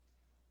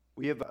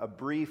We have a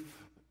brief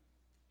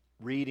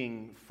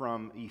reading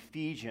from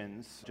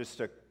Ephesians, just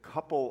a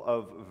couple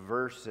of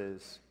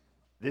verses.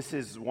 This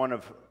is one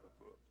of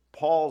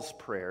Paul's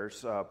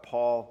prayers.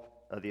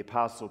 The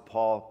Apostle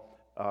Paul,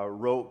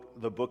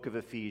 wrote the book of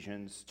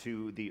Ephesians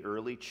to the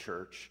early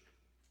church,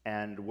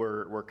 and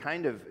we're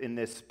kind of in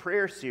this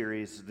prayer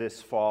series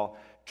this fall,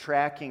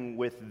 tracking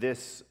with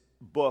this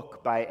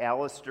book by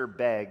Alistair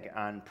Begg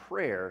on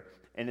prayer,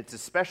 and it's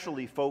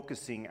especially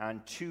focusing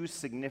on two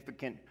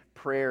significant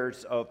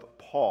prayers of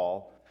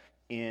Paul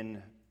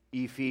in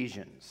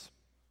Ephesians.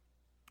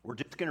 We're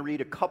just going to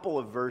read a couple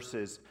of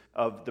verses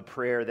of the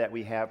prayer that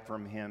we have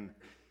from him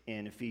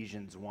in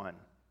Ephesians 1.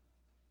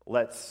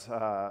 Let's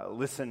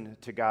listen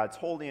to God's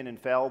holy and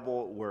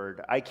infallible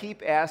word. I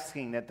keep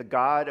asking that the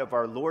God of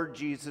our Lord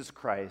Jesus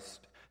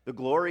Christ, the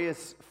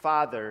glorious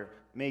Father,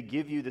 may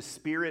give you the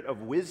spirit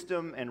of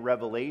wisdom and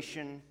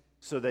revelation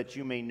so that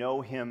you may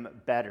know him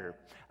better.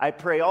 I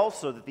pray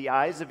also that the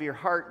eyes of your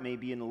heart may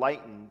be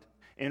enlightened,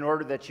 in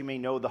order that you may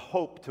know the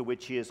hope to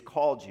which he has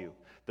called you,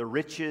 the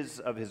riches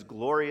of his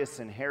glorious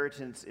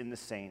inheritance in the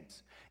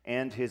saints,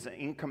 and his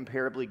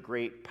incomparably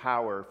great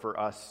power for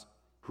us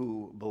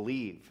who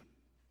believe.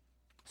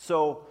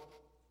 So,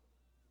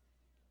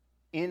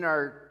 in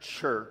our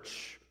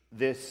church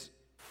this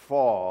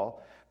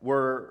fall,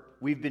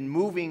 we've been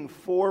moving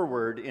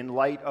forward in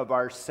light of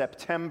our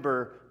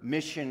September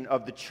Mission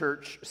of the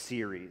Church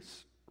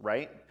series,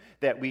 right?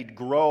 That we'd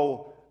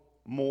grow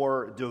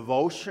more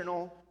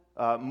devotional,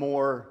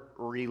 more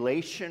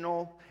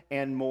relational,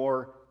 and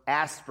more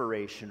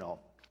aspirational.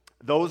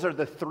 Those are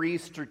the three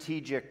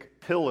strategic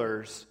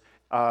pillars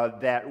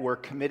that we're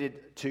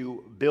committed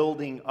to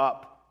building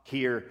up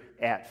here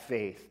at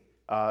Faith.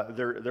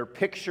 They're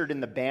pictured in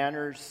the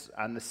banners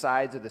on the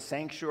sides of the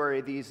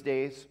sanctuary these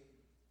days.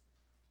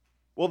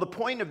 Well, the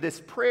point of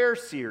this prayer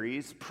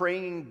series,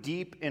 Praying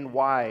Deep and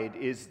Wide,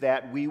 is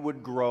that we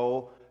would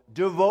grow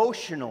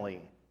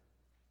devotionally,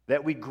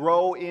 that we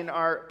grow in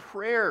our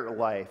prayer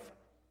life.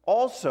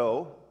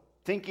 Also,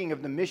 thinking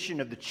of the mission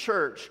of the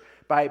church,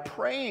 by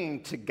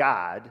praying to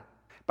God,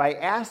 by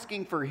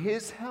asking for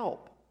his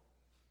help,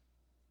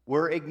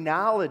 we're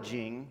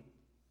acknowledging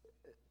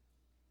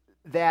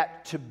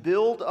that to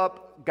build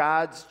up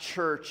God's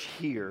church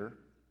here,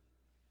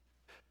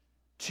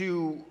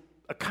 to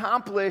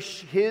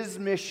accomplish his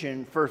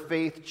mission for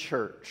Faith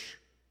Church,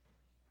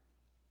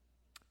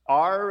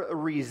 our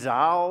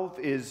resolve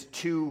is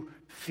too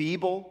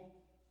feeble.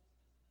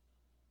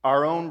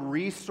 Our own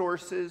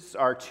resources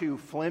are too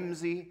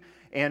flimsy,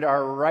 and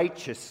our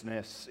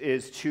righteousness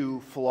is too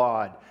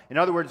flawed. In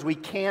other words, we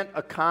can't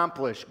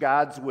accomplish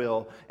God's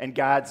will and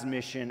God's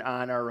mission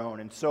on our own.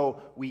 And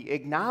so we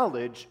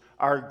acknowledge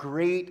our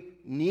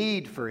great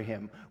need for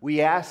him. We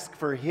ask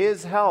for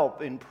his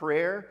help in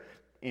prayer,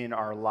 in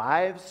our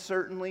lives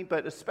certainly,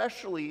 but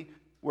especially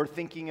we're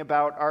thinking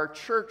about our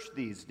church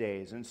these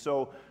days. And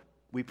so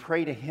we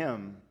pray to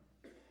him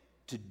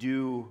to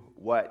do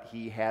what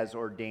he has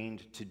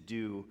ordained to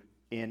do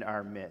in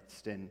our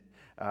midst. And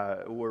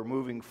we're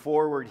moving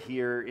forward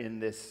here in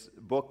this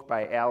book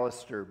by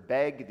Alistair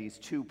Begg, these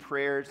two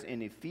prayers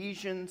in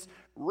Ephesians,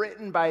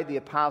 written by the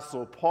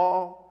Apostle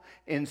Paul,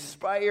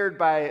 inspired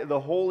by the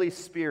Holy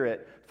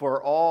Spirit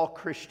for all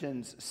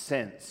Christians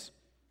since.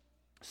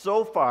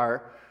 So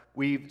far,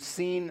 we've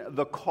seen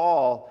the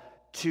call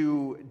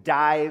to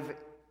dive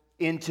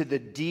into the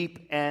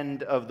deep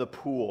end of the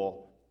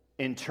pool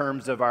in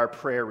terms of our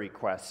prayer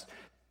requests,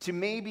 to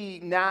maybe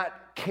not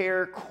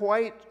care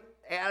quite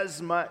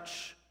as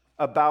much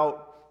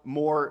about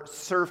more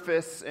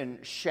surface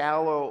and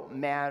shallow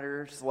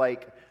matters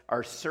like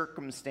our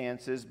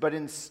circumstances, but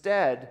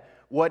instead,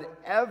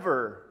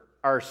 whatever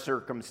our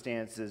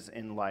circumstances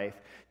in life,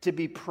 to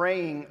be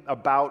praying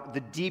about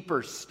the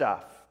deeper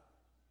stuff,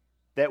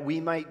 that we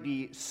might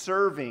be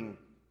serving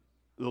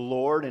the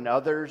Lord and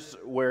others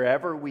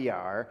wherever we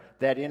are,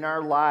 that in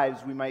our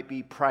lives we might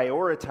be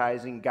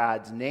prioritizing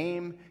God's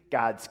name,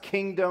 God's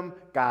kingdom,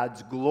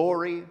 God's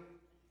glory.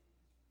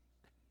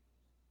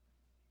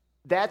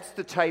 That's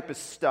the type of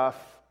stuff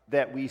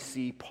that we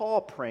see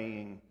Paul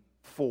praying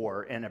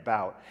for and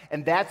about.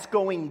 And that's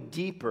going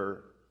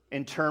deeper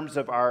in terms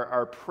of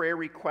our prayer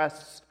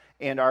requests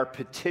and our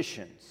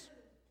petitions.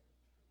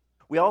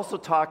 We also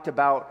talked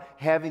about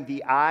having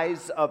the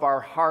eyes of our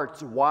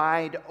hearts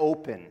wide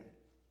open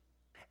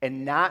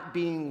and not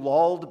being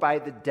lulled by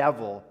the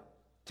devil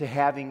to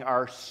having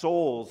our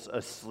souls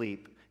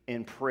asleep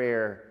in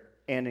prayer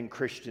and in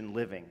Christian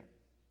living.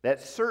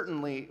 That's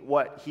certainly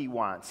what he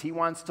wants. He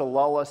wants to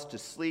lull us to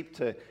sleep,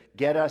 to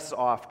get us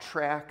off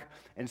track.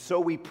 And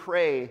so we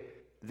pray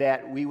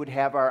that we would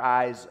have our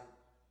eyes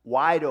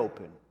wide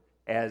open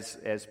as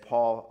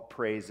Paul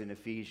prays in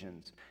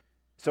Ephesians.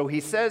 So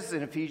he says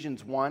in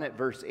Ephesians 1 at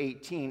verse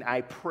 18,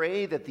 I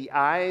pray that the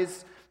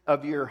eyes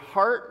of your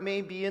heart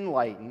may be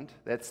enlightened,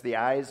 that's the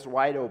eyes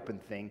wide open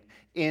thing,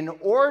 in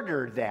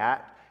order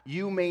that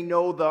you may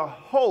know the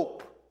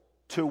hope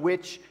to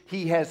which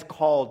he has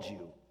called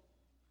you.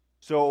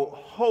 So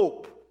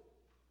hope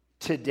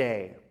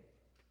today,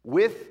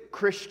 with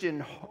Christian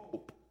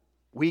hope,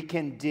 we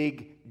can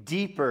dig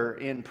deeper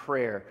in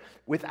prayer.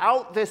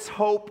 Without this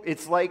hope,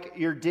 it's like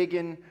you're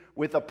digging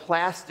with a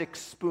plastic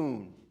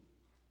spoon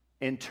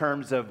in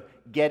terms of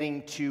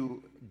getting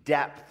to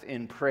depth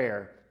in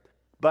prayer.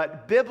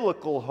 But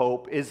biblical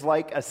hope is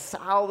like a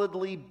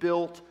solidly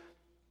built,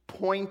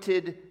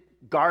 pointed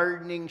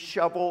gardening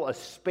shovel, a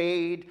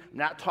spade. I'm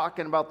not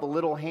talking about the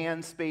little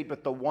hand spade,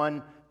 but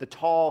the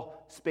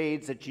tall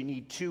spades that you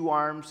need 2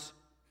 arms.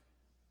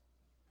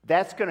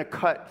 That's going to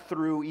cut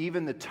through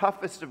even the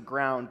toughest of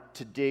ground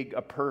to dig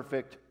a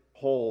perfect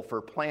hole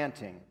for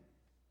planting.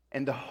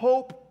 And the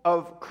hope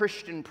of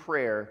Christian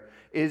prayer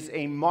is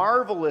a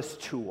marvelous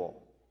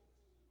tool,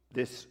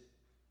 this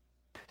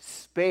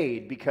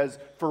spade, because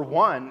for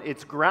one,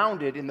 it's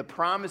grounded in the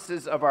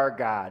promises of our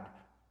God.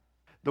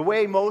 The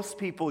way most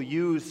people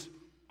use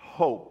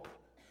hope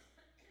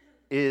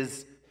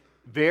is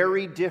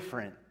very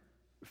different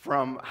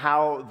from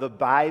how the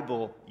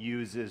Bible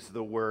uses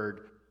the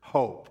word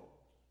hope.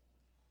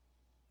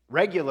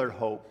 Regular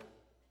hope,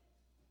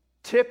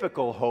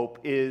 typical hope,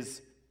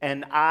 is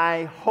an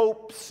I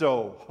hope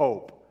so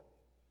hope.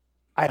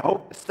 I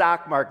hope the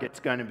stock market's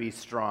going to be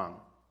strong.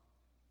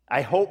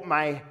 I hope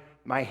my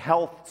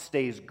health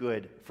stays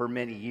good for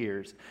many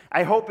years.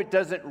 I hope it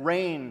doesn't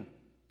rain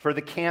for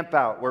the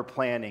campout we're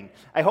planning.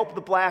 I hope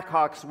the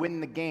Blackhawks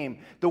win the game.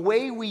 The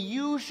way we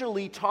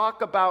usually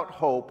talk about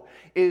hope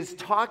is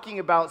talking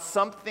about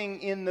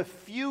something in the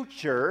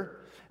future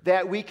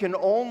that we can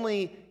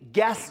only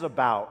guess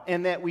about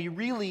and that we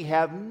really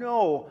have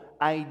no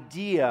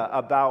idea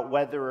about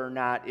whether or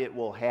not it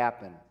will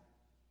happen.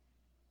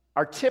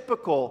 Our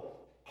typical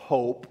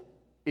hope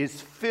is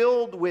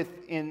filled with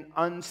an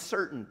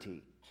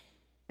uncertainty,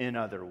 in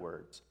other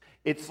words.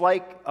 It's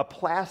like a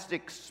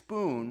plastic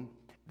spoon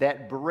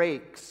that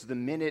breaks the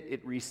minute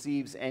it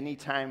receives any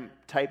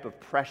type of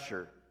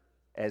pressure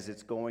as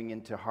it's going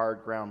into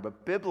hard ground.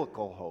 But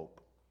biblical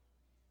hope,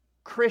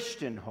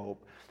 Christian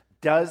hope,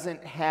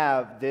 doesn't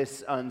have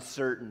this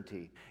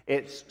uncertainty.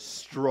 It's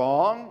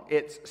strong,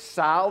 it's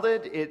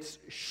solid, it's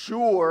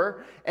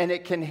sure, and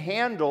it can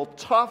handle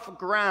tough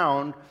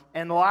ground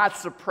and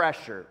lots of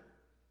pressure.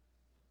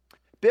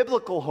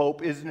 Biblical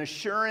hope is an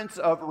assurance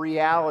of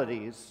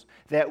realities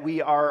that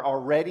we are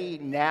already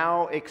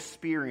now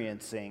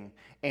experiencing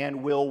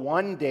and will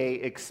one day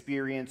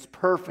experience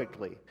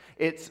perfectly.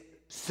 It's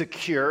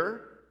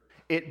secure,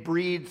 it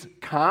breeds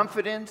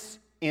confidence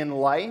in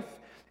life,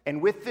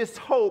 and with this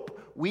hope,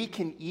 we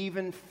can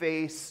even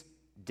face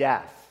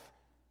death.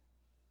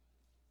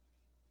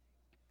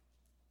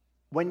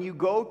 When you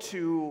go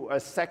to a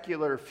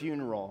secular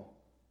funeral,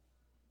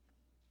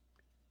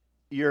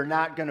 you're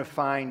not going to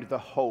find the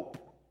hope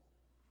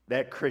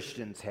that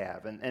Christians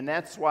have. And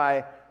that's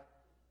why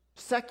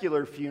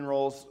secular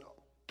funerals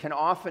can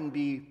often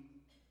be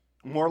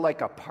more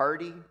like a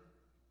party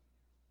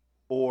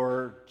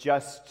or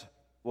just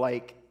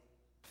like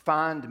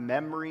fond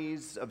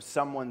memories of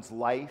someone's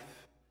life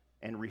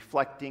and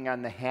reflecting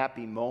on the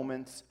happy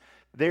moments.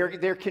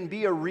 There can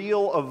be a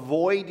real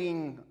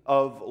avoiding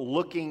of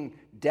looking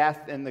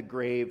death and the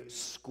grave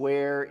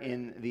square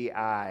in the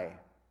eye,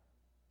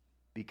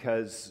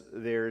 because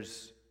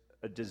there's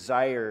a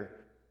desire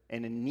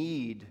and a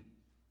need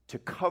to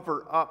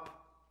cover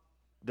up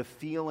the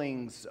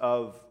feelings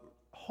of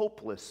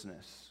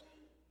hopelessness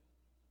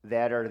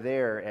that are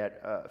there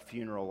at a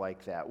funeral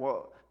like that.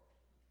 Well,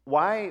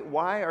 why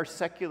are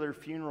secular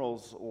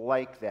funerals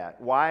like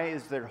that? Why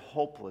is there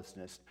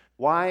hopelessness?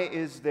 Why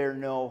is there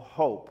no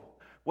hope?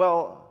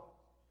 Well,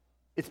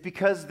 it's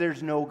because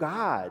there's no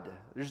God.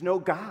 There's no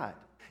God.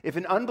 If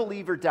an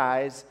unbeliever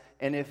dies,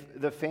 and if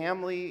the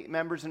family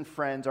members and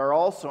friends are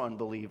also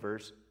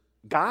unbelievers,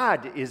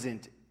 God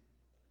isn't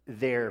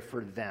there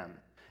for them.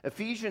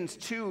 Ephesians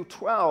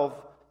 2:12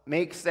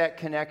 makes that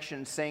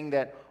connection, saying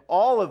that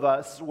all of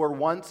us were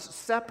once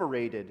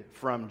separated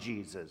from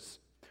Jesus,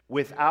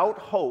 without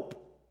hope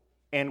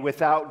and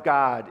without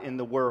God in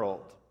the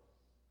world.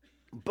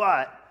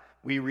 But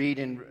we read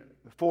in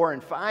 4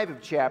 and 5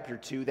 of chapter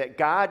 2 that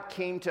God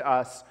came to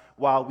us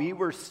while we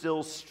were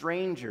still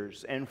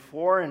strangers and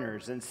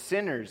foreigners and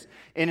sinners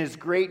in his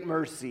great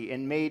mercy,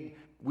 and made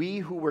we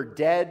who were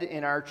dead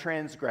in our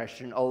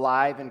transgression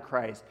alive in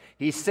Christ.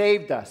 He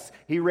saved us.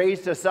 He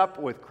raised us up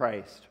with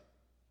Christ.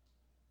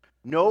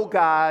 No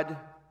God,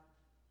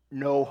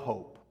 no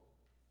hope.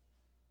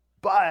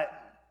 But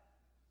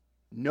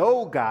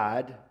know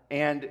God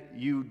and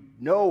you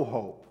know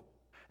hope.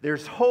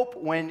 There's hope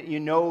when you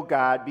know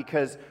God,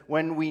 because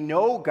when we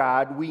know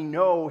God, we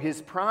know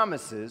his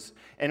promises,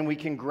 and we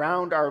can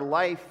ground our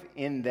life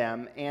in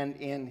them and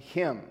in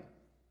him.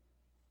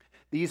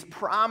 These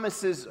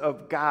promises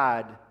of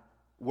God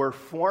were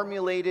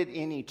formulated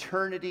in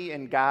eternity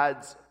in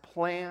God's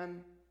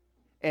plan,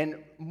 and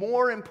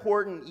more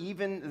important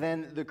even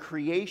than the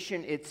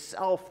creation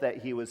itself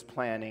that he was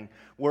planning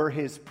were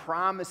his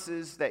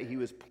promises that he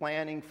was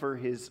planning for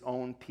his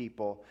own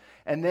people.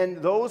 And then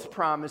those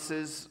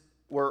promises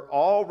were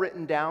all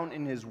written down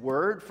in his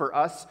word for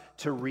us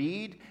to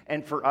read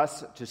and for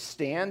us to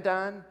stand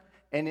on.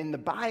 And in the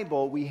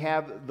Bible, we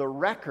have the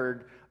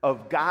record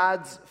of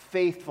God's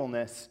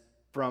faithfulness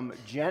from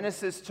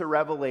Genesis to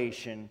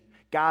Revelation,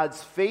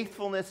 God's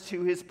faithfulness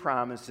to his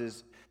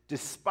promises,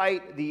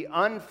 despite the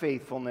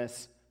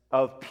unfaithfulness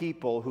of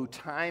people who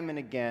time and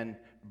again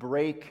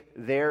break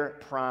their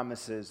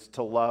promises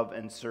to love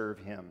and serve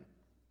him.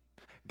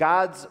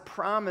 God's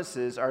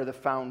promises are the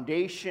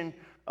foundation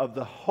of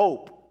the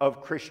hope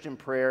of Christian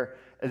prayer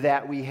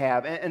that we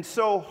have. And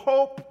so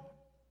hope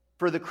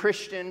for the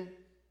Christian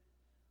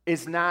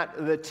is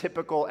not the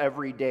typical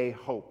everyday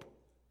hope.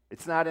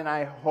 It's not an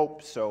I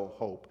hope so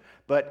hope,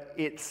 but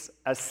it's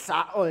a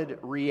solid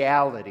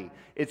reality.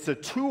 It's a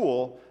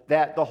tool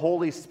that the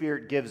Holy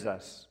Spirit gives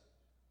us.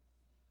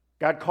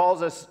 God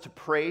calls us to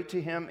pray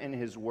to him in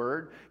his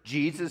word.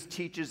 Jesus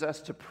teaches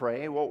us to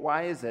pray. Well,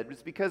 why is that?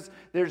 It's because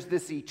there's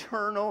this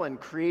eternal and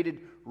created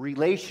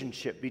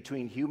relationship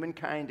between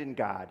humankind and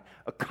God,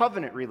 a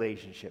covenant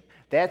relationship.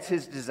 That's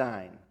his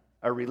design,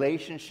 a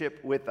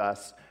relationship with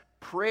us.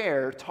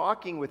 Prayer,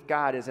 talking with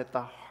God, is at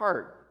the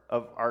heart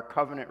of our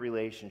covenant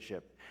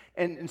relationship.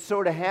 And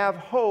so to have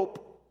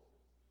hope,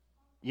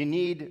 you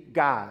need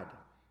God.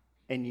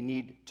 And you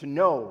need to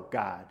know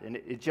God. And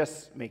it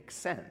just makes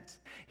sense.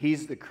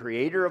 He's the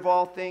creator of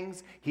all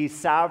things. He's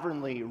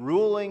sovereignly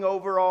ruling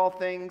over all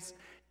things.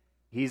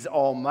 He's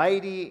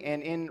almighty,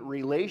 and in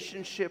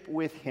relationship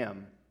with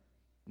him,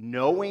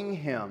 knowing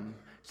him,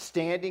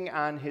 standing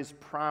on his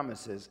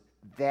promises,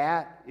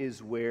 that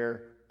is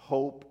where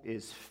hope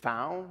is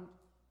found,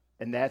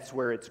 and that's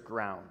where it's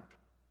ground.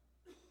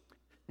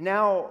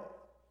 Now,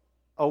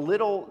 a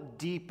little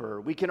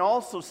deeper, we can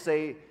also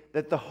say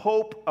that the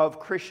hope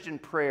of Christian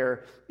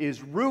prayer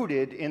is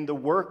rooted in the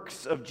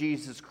works of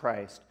Jesus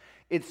Christ.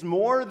 It's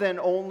more than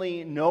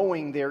only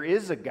knowing there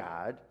is a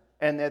God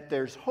and that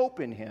there's hope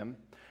in him,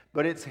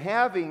 but it's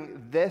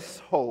having this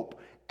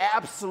hope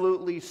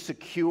absolutely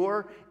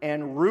secure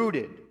and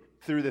rooted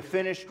through the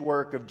finished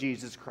work of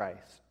Jesus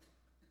Christ.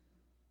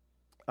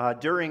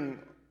 During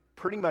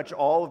pretty much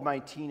all of my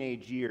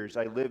teenage years,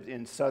 I lived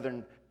in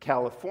Southern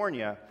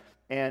California.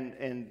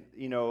 And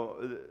you know,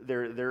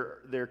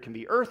 there can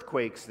be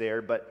earthquakes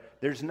there, but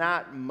there's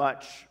not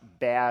much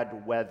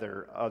bad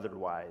weather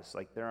otherwise.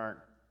 Like there aren't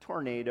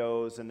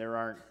tornadoes and there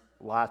aren't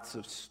lots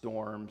of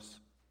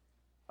storms.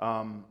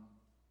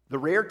 The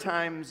rare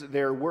times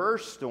there were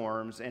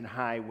storms and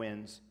high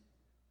winds,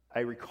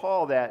 I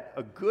recall that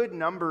a good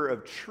number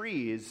of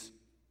trees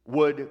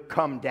would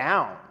come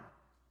down.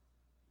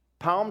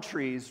 Palm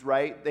trees,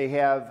 right? They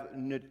have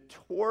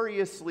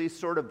notoriously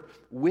sort of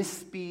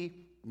wispy,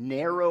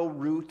 narrow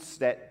roots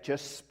that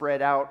just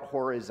spread out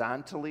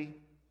horizontally.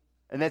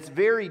 And that's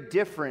very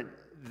different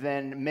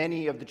than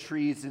many of the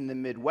trees in the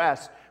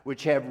Midwest,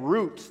 which have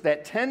roots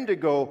that tend to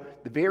go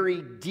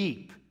very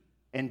deep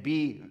and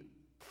be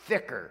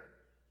thicker.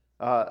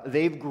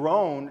 They've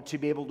grown to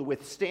be able to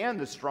withstand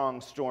the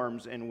strong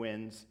storms and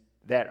winds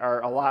that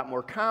are a lot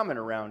more common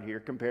around here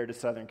compared to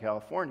Southern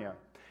California.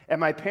 At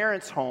my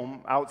parents'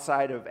 home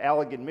outside of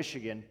Allegan,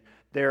 Michigan,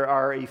 there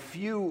are a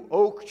few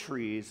oak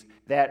trees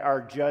that are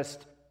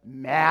just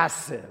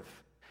massive,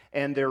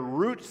 and their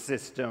root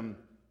system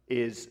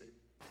is,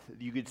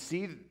 you could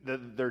see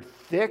they're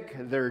thick,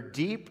 they're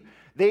deep.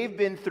 They've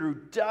been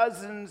through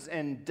dozens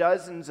and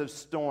dozens of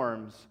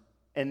storms,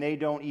 and they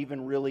don't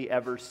even really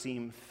ever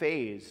seem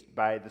fazed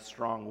by the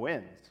strong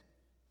winds.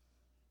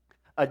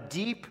 A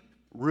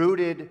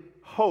deep-rooted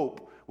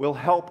hope will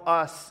help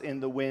us in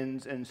the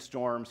winds and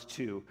storms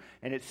too.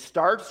 And it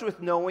starts with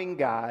knowing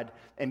God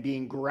and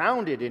being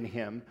grounded in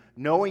him,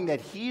 knowing that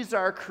he's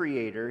our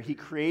creator. He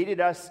created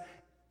us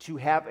to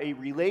have a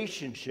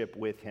relationship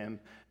with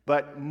him.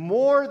 But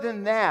more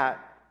than that,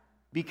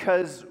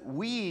 because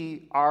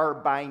we are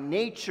by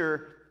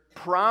nature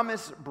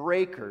promise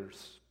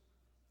breakers,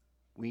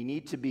 we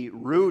need to be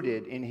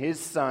rooted in his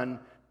Son,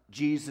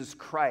 Jesus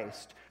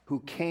Christ, who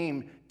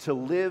came to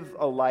live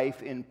a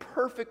life in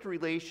perfect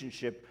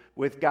relationship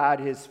with God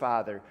his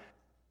Father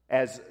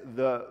as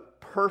the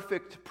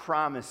perfect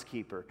promise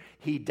keeper.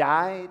 He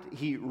died,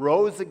 he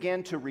rose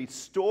again to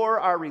restore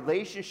our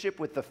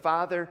relationship with the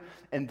Father,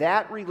 and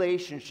that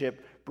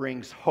relationship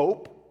brings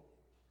hope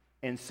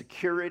and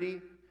security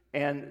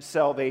and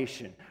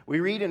salvation.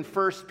 We read in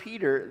 1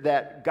 Peter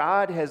that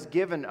God has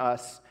given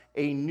us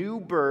a new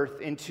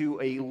birth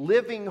into a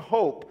living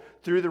hope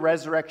through the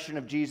resurrection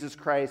of Jesus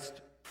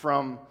Christ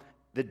from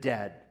the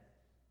dead.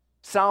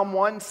 Psalm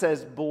 1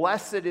 says,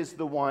 "Blessed is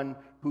the one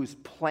who's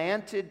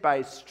planted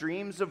by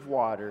streams of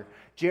water."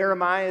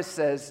 Jeremiah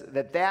says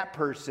that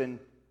person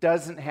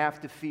doesn't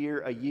have to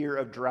fear a year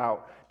of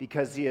drought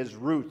because he has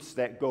roots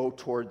that go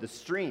toward the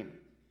stream.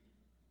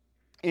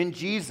 In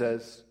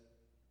Jesus,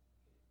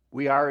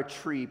 we are a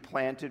tree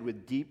planted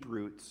with deep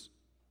roots.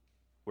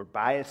 We're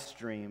by a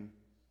stream.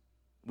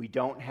 We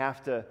don't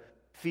have to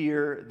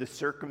fear the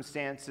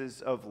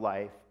circumstances of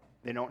life.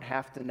 They don't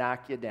have to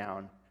knock you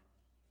down.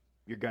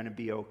 You're going to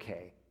be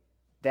okay.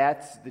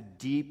 That's the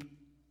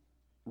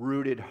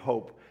deep-rooted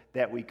hope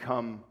that we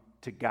come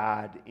to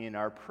God in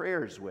our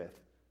prayers with.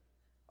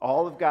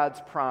 All of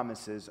God's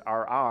promises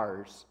are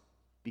ours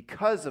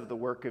because of the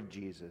work of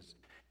Jesus.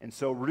 And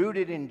so,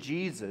 rooted in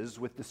Jesus,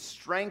 with the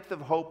strength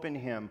of hope in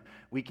him,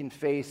 we can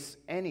face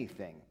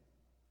anything,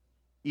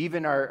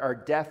 even our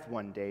death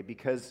one day,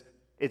 because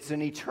it's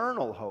an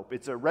eternal hope.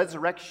 It's a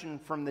resurrection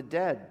from the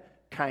dead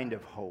kind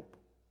of hope.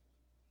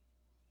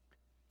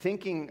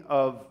 Thinking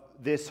of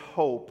this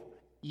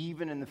hope,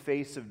 even in the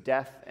face of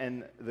death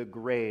and the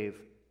grave,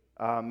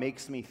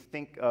 makes me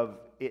think of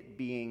it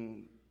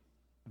being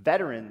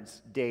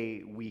Veterans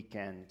Day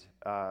weekend,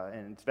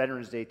 and it's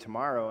Veterans Day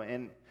tomorrow,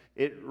 and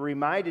it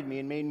reminded me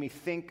and made me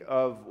think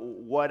of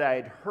what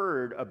I'd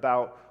heard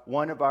about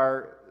one of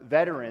our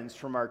veterans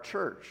from our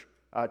church,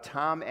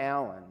 Tom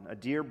Allen, a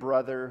dear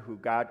brother who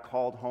God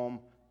called home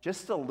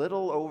just a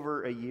little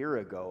over a year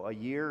ago, a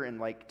year and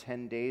like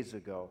 10 days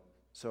ago,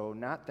 so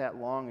not that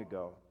long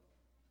ago.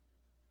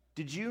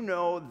 Did you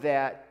know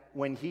that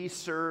when he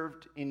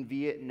served in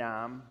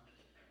Vietnam,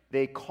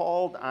 they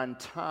called on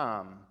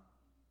Tom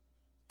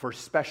for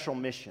special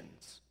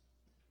missions,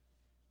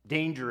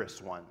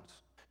 dangerous ones,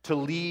 to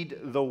lead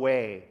the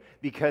way,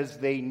 because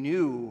they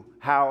knew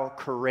how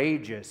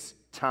courageous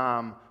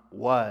Tom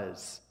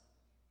was.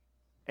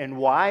 And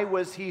why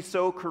was he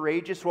so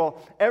courageous?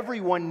 Well,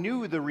 everyone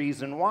knew the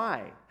reason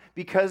why.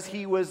 Because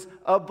he was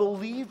a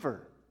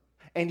believer.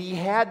 And he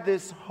had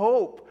this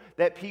hope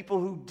that people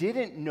who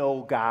didn't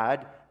know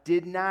God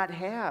did not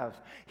have.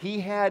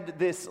 He had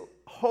this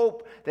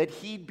hope that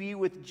he'd be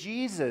with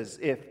Jesus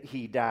if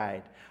he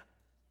died.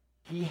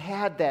 He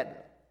had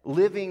that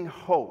living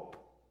hope.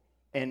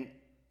 And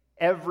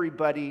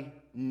everybody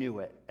knew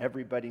it.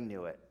 Everybody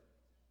knew it.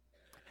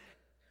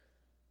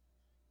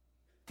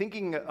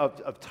 Thinking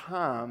of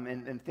Tom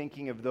and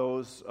thinking of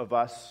those of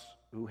us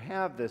who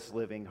have this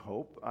living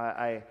hope,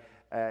 I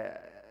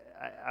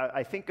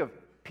think of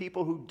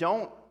people who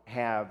don't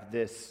have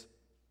this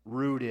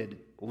rooted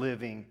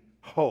living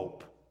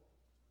hope.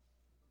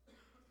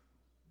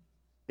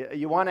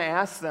 You want to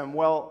ask them,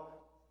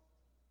 well,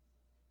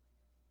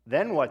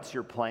 then what's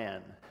your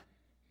plan?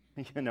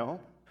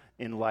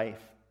 In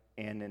life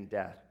and in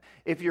death.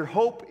 If your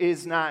hope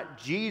is not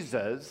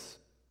Jesus,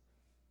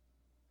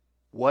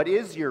 what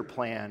is your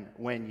plan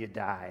when you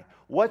die?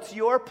 What's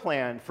your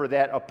plan for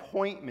that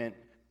appointment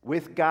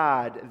with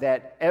God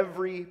that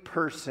every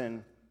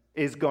person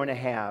is going to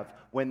have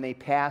when they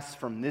pass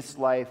from this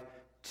life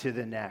to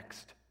the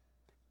next?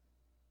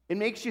 It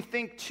makes you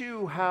think,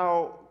 too,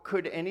 how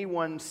could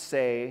anyone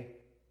say,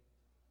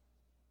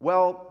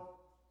 well,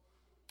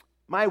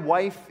 my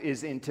wife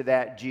is into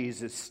that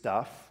Jesus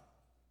stuff,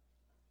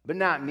 but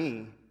not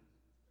me.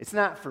 It's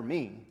not for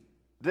me.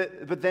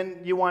 But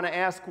then you want to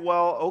ask,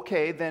 well,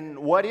 okay,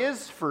 then what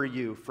is for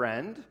you,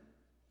 friend?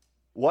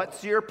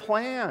 What's your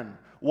plan?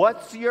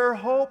 What's your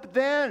hope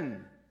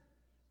then?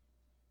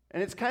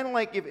 And it's kind of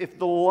like if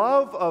the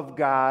love of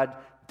God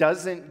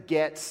doesn't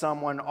get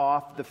someone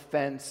off the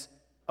fence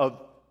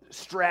of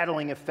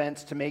straddling a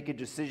fence to make a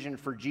decision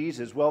for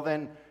Jesus, well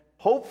then,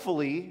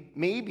 hopefully,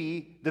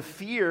 maybe the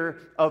fear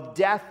of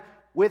death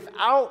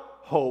without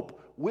hope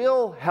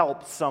will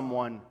help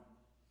someone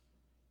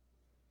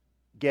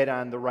get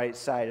on the right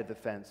side of the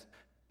fence.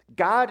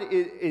 God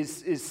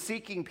is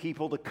seeking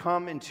people to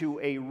come into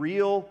a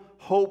real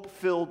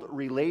hope-filled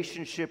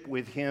relationship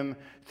with him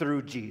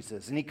through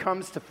Jesus. And he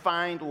comes to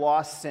find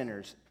lost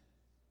sinners.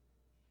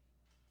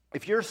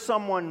 If you're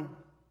someone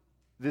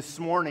this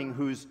morning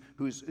who's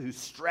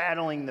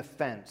straddling the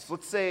fence,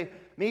 let's say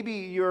maybe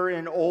you're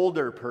an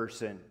older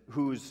person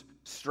who's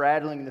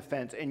straddling the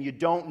fence and you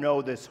don't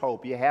know this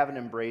hope, you haven't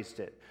embraced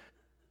it.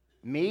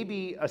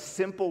 Maybe a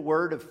simple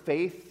word of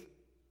faith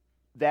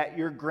that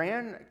your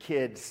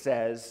grandkid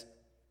says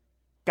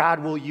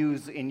God will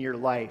use in your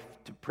life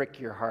to prick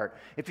your heart.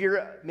 If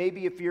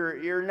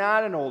you're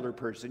not an older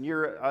person,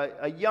 you're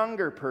a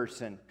younger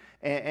person,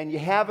 and you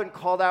haven't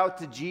called out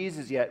to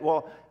Jesus yet,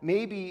 well,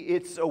 maybe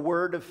it's a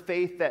word of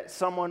faith that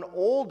someone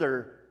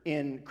older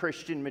in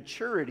Christian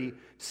maturity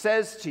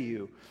says to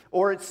you,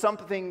 or it's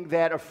something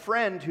that a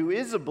friend who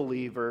is a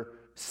believer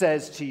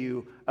says to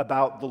you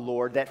about the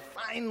Lord that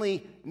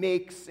finally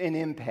makes an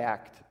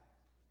impact.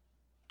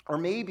 Or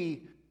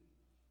maybe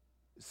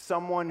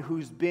someone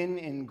who's been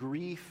in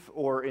grief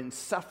or in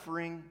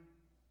suffering,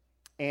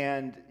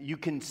 and you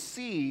can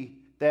see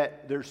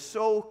that they're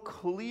so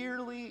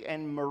clearly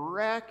and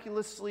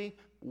miraculously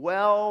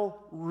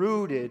well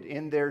rooted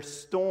in their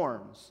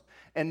storms,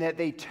 and that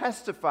they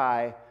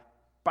testify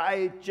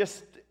by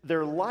just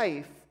their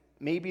life,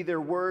 maybe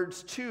their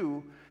words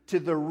too, to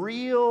the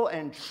real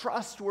and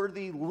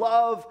trustworthy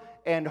love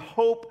and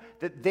hope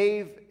that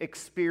they've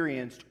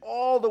experienced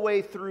all the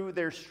way through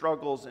their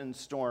struggles and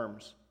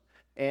storms.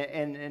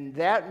 And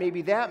that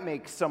maybe that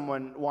makes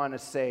someone want to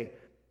say,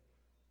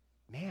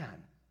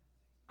 man,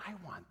 I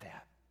want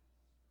that.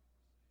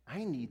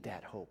 I need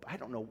that hope. I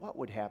don't know what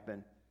would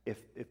happen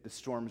if the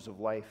storms of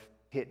life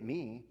hit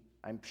me.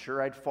 I'm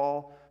sure I'd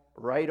fall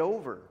right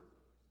over.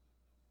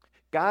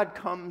 God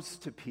comes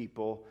to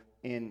people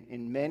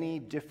in many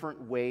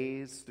different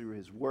ways, through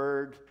his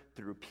word,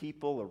 through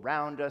people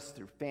around us,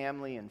 through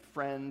family and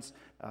friends,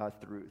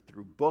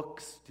 through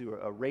books, through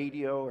a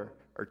radio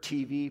or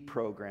TV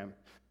program.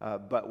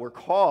 But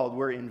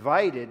we're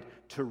invited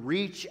to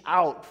reach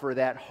out for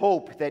that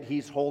hope that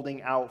he's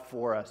holding out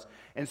for us.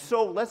 And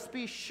so let's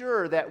be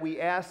sure that we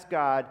ask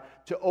God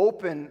to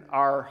open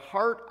our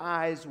heart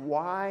eyes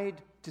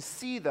wide to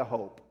see the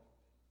hope.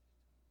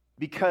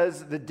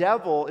 Because the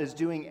devil is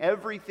doing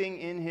everything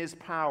in his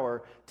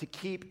power to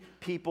keep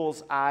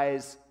people's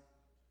eyes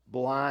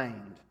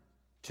blind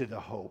to the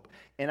hope.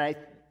 And I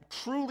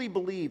truly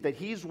believe that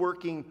he's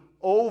working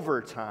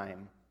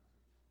overtime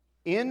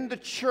in the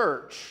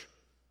church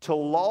to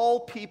lull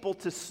people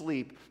to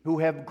sleep who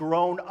have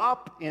grown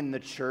up in the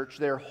church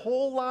their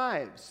whole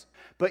lives,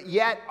 but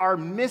yet are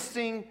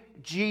missing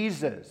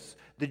Jesus,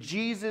 the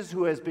Jesus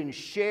who has been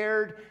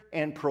shared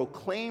and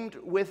proclaimed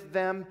with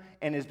them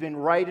and has been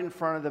right in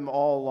front of them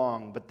all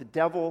along. But the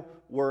devil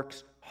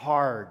works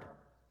hard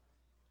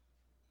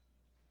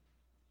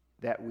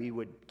that we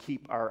would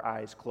keep our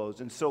eyes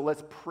closed. And so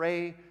let's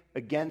pray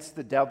against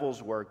the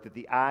devil's work, that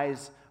the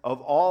eyes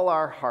of all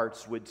our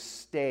hearts would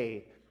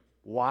stay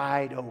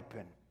wide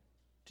open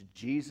to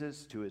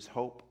Jesus, to his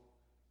hope.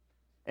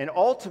 And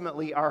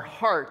ultimately, our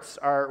hearts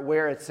are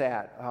where it's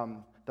at.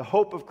 The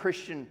hope of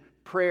Christian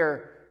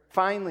prayer,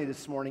 finally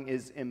this morning,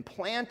 is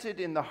implanted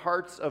in the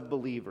hearts of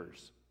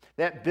believers.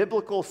 That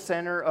biblical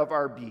center of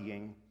our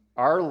being,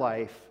 our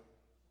life,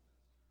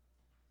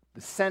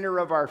 the center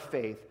of our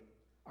faith,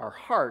 our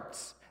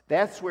hearts,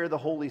 that's where the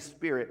Holy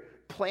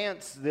Spirit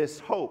plants this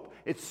hope.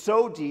 It's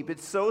so deep,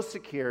 it's so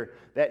secure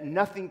that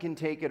nothing can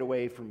take it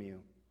away from you.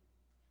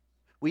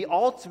 We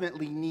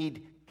ultimately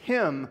need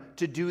him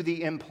to do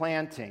the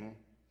implanting.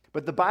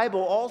 But the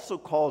Bible also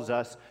calls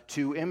us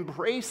to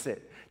embrace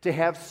it, to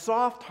have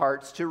soft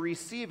hearts to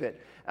receive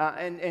it,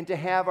 and to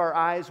have our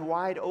eyes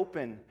wide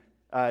open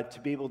to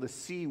be able to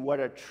see what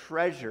a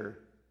treasure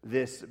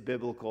this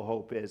biblical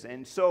hope is.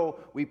 And so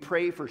we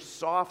pray for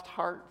soft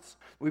hearts,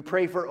 we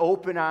pray for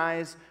open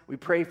eyes, we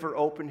pray for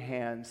open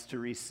hands to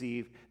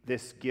receive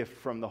this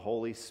gift from the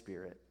Holy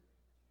Spirit.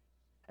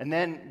 And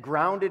then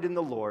grounded in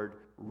the Lord,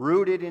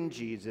 rooted in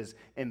Jesus,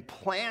 and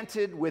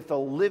planted with a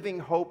living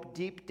hope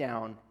deep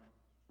down,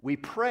 we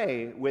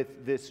pray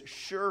with this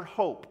sure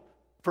hope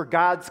for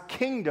God's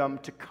kingdom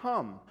to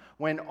come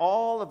when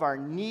all of our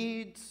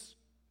needs,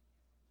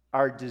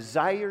 our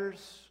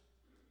desires,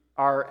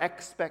 our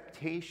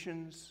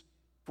expectations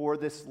for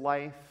this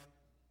life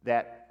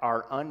that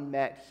are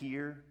unmet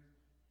here,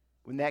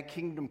 when that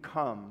kingdom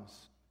comes,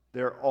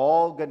 they're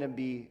all going to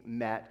be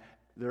met.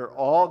 They're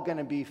all going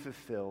to be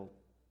fulfilled.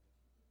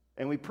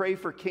 And we pray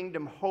for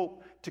kingdom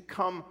hope to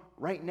come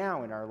right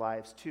now in our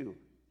lives too,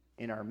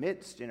 in our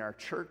midst, in our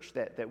church,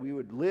 that we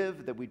would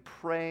live, that we'd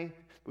pray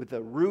with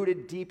a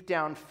rooted deep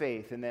down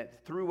faith, and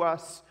that through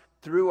us,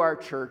 through our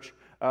church,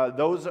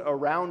 those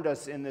around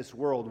us in this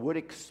world would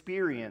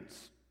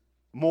experience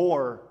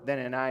more than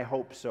an I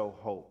hope so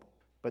hope,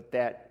 but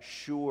that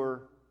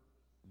sure,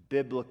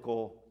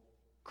 biblical,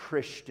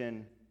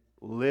 Christian,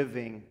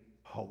 living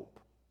hope.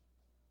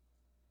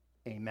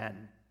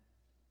 Amen.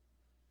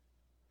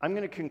 I'm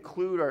going to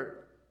conclude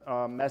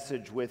our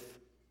message with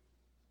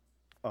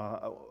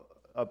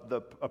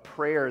a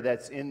prayer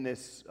that's in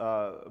this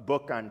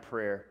book on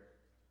prayer.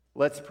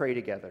 Let's pray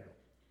together.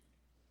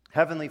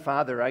 Heavenly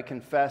Father, I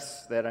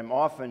confess that I'm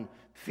often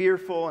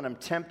fearful and I'm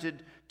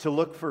tempted to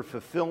look for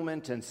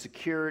fulfillment and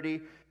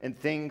security in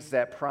things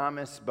that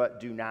promise but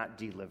do not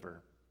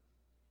deliver.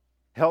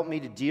 Help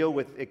me to deal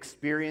with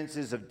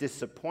experiences of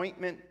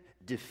disappointment,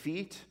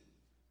 defeat,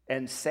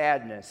 and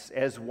sadness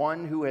as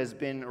one who has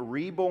been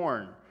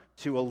reborn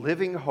to a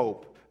living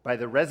hope by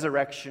the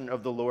resurrection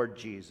of the Lord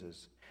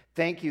Jesus.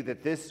 Thank you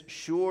that this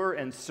sure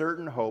and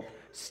certain hope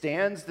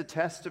stands the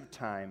test of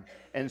time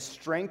and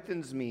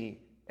strengthens me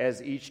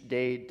as each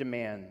day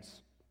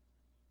demands.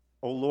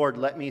 O Lord,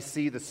 let me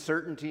see the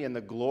certainty and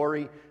the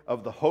glory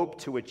of the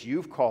hope to which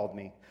you've called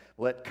me.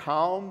 Let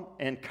calm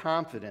and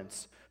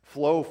confidence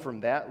flow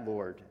from that,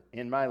 Lord,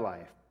 in my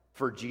life.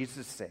 For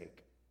Jesus'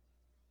 sake,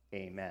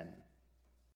 amen.